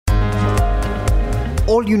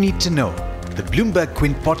all you need to know, the Bloomberg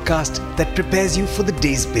Quint podcast that prepares you for the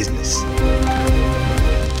day's business.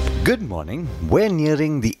 Good morning. We're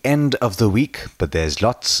nearing the end of the week, but there's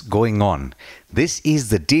lots going on. This is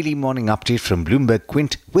the daily morning update from Bloomberg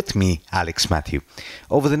Quint with me, Alex Matthew.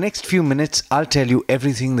 Over the next few minutes, I'll tell you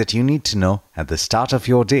everything that you need to know at the start of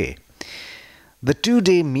your day. The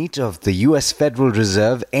two-day meet of the U.S. Federal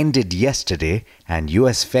Reserve ended yesterday, and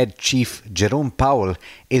U.S. Fed Chief Jerome Powell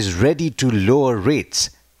is ready to lower rates,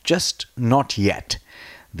 just not yet.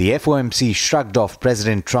 The FOMC shrugged off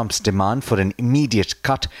President Trump's demand for an immediate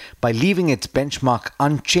cut by leaving its benchmark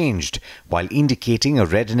unchanged, while indicating a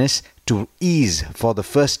readiness to ease for the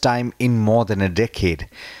first time in more than a decade.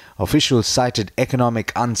 Officials cited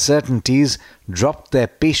economic uncertainties, dropped their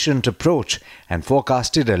patient approach, and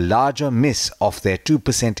forecasted a larger miss of their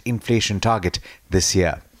 2% inflation target this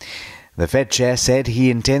year. The Fed chair said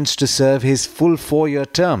he intends to serve his full 4-year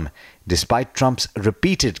term, despite Trump's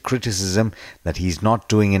repeated criticism that he's not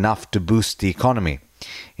doing enough to boost the economy.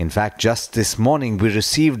 In fact, just this morning we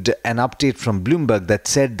received an update from Bloomberg that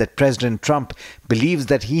said that President Trump believes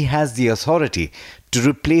that he has the authority to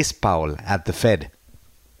replace Powell at the Fed.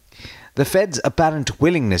 The Fed's apparent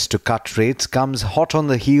willingness to cut rates comes hot on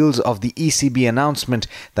the heels of the ECB announcement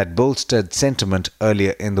that bolstered sentiment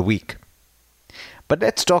earlier in the week. But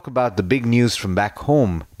let's talk about the big news from back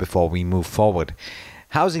home before we move forward.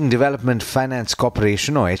 Housing Development Finance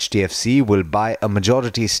Corporation, or HDFC, will buy a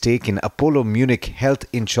majority stake in Apollo Munich Health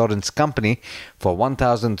Insurance Company for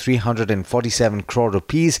 1,347 crore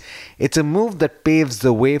rupees. It's a move that paves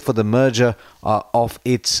the way for the merger of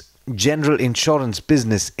its general insurance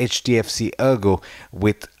business HDFC Ergo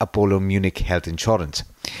with Apollo Munich Health Insurance.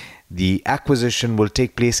 The acquisition will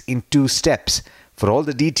take place in 2 steps. For all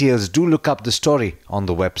the details, do look up the story on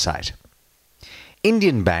the website.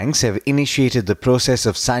 Indian banks have initiated the process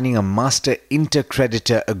of signing a master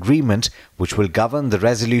intercreditor agreement which will govern the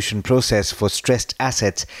resolution process for stressed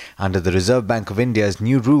assets under the Reserve Bank of India's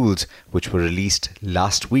new rules, which were released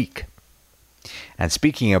last week. And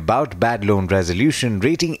speaking about bad loan resolution,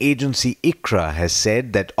 rating agency ICRA has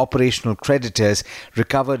said that operational creditors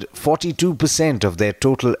recovered 42% of their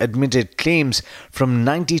total admitted claims from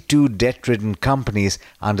 92 debt-ridden companies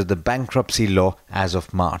under the bankruptcy law as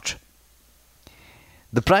of March.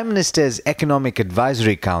 The Prime Minister's Economic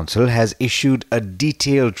Advisory Council has issued a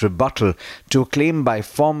detailed rebuttal to a claim by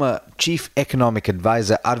former Chief Economic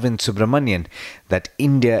Advisor Arvind Subramanian that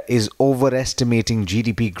India is overestimating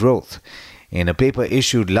GDP growth. In a paper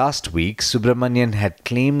issued last week, Subramanian had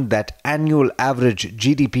claimed that annual average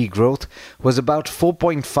GDP growth was about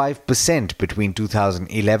 4.5% between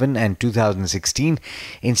 2011 and 2016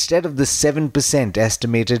 instead of the 7%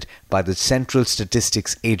 estimated by the Central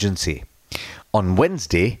Statistics Agency. On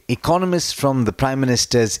Wednesday, economists from the Prime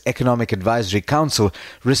Minister's Economic Advisory Council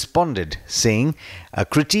responded, saying, "A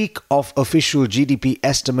critique of official GDP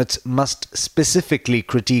estimates must specifically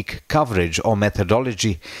critique coverage or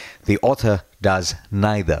methodology. The author does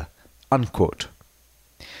neither." Unquote.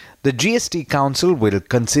 The GST Council will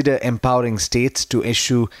consider empowering states to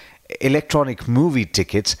issue electronic movie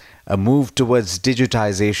tickets, a move towards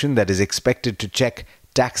digitization that is expected to check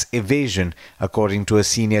tax evasion, according to a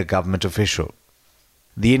senior government official.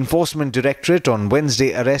 The Enforcement Directorate on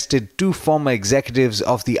Wednesday arrested 2 former executives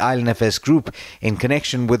of the IL&FS Group in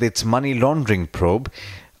connection with its money laundering probe.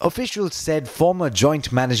 Officials said former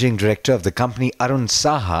Joint Managing Director of the company Arun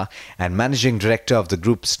Saha and Managing Director of the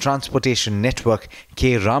group's transportation network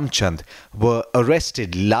K. Ramchand were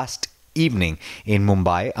arrested last evening in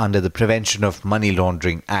Mumbai under the Prevention of Money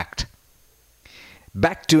Laundering Act.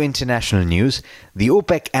 Back to international news, the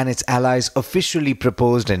OPEC and its allies officially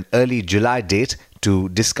proposed an early July date to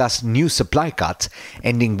discuss new supply cuts,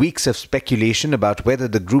 ending weeks of speculation about whether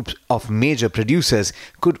the group of major producers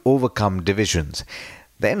could overcome divisions.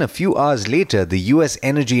 Then, a few hours later, the U.S.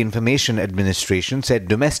 Energy Information Administration said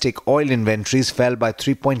domestic oil inventories fell by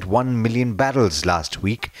 3.1 million barrels last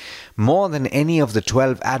week, more than any of the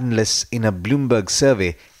 12 analysts in a Bloomberg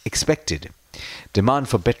survey expected. Demand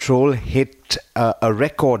for petrol hit a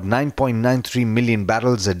record 9.93 million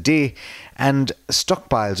barrels a day, and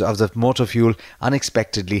stockpiles of the motor fuel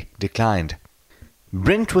unexpectedly declined.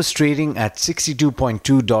 Brent was trading at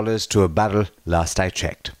 $62.2 to a barrel last I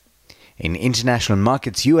checked. In international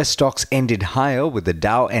markets, US stocks ended higher with the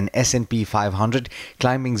Dow and S&P 500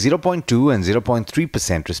 climbing 0.2 and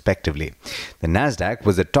 0.3% respectively. The Nasdaq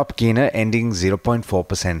was the top gainer, ending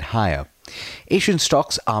 0.4% higher. Asian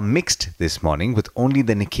stocks are mixed this morning, with only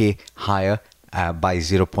the Nikkei higher by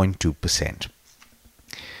 0.2%.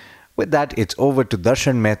 With that, it's over to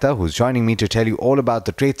Darshan Mehta, who's joining me to tell you all about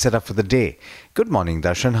the trade setup for the day. Good morning,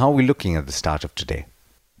 Darshan. How are we looking at the start of today?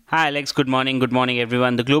 Hi Alex, good morning. Good morning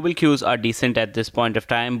everyone. The global cues are decent at this point of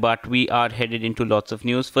time, but we are headed into lots of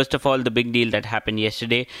news. First of all, the big deal that happened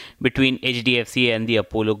yesterday between HDFC and the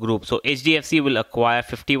Apollo Group. So HDFC will acquire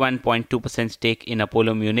 51.2% stake in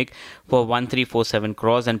Apollo Munich for 1347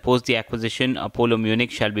 crores, and post the acquisition, Apollo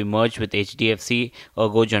Munich shall be merged with HDFC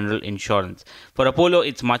Ergo General Insurance. For Apollo,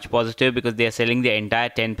 it's much positive because they are selling their entire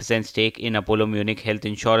 10% stake in Apollo Munich Health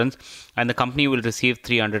Insurance, and the company will receive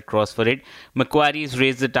 300 crores for it. Macquarie's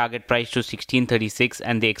raised the target price to 1636,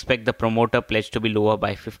 and they expect the promoter pledge to be lower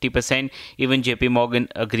by 50%. Even JP Morgan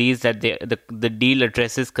agrees that the deal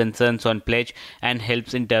addresses concerns on pledge and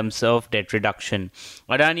helps in terms of debt reduction.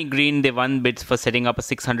 Adani Green, they won bids for setting up a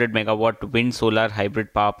 600 megawatt wind solar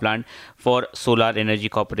hybrid power plant for Solar Energy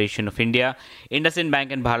Corporation of India. IndusInd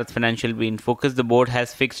Bank and Bharat Financial will be in focus. The board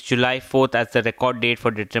has fixed July 4th as the record date for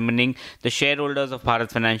determining the shareholders of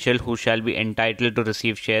Bharat Financial who shall be entitled to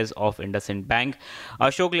receive shares of IndusInd Bank.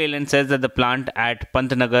 Ashok Leyland says that the plant at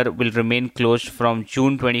Pantnagar will remain closed from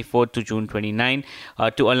June 24 to June 29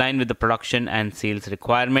 to align with the production and sales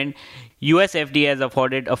requirement. US FDA has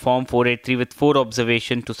afforded a Form 483 with 4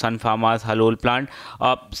 observations to Sun Pharma's Halol plant.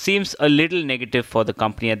 Seems a little negative for the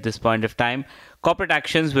company at this point of time. Corporate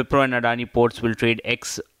actions, Wipro and Adani Ports will trade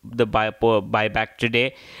the buyback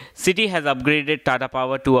today. Citi has upgraded Tata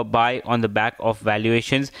Power to a buy on the back of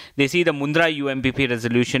valuations. They see the Mundra UMPP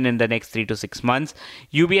resolution in the next 3 to 6 months.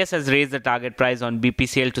 UBS has raised the target price on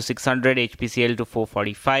BPCL to 600, HPCL to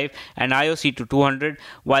 445 and IOC to 200,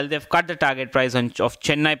 while they've cut the target price of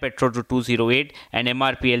Chennai Petro to 208 and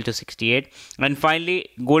MRPL to 68. And finally,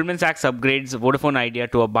 Goldman Sachs upgrades Vodafone Idea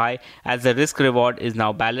to a buy as the risk reward is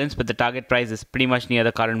now balanced, but the target price is pretty much near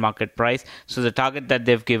the current market price. So the target that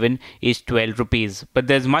they've given is 12 rupees. But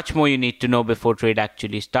there's much more you need to know before trade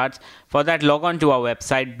actually starts. For that, log on to our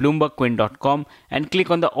website bloombergquint.com and click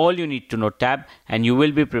on the All You Need to Know tab, and you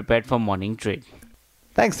will be prepared for morning trade.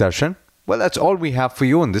 Thanks, Darshan. Well, that's all we have for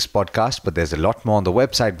you on this podcast, but there's a lot more on the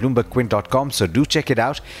website bloombergquint.com, so do check it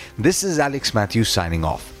out. This is Alex Matthews signing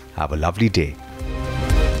off. Have a lovely day.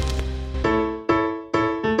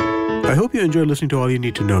 I hope you enjoyed listening to All You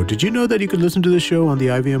Need to Know. Did you know that you can listen to the show on the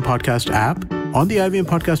IVM Podcast app? On the IVM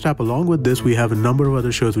Podcast app, along with this, we have a number of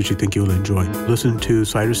other shows which you think you'll enjoy. Listen to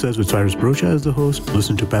Cyrus Says with Cyrus Brocha as the host.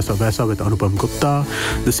 Listen to Paisa Vaisa with Anupam Gupta.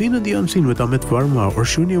 The Scene and the Unseen with Amit Verma, or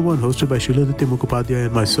Shunya One hosted by Shiladitya Mukhopadhyay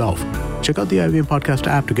and myself. Check out the IVM Podcast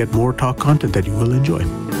app to get more talk content that you will enjoy.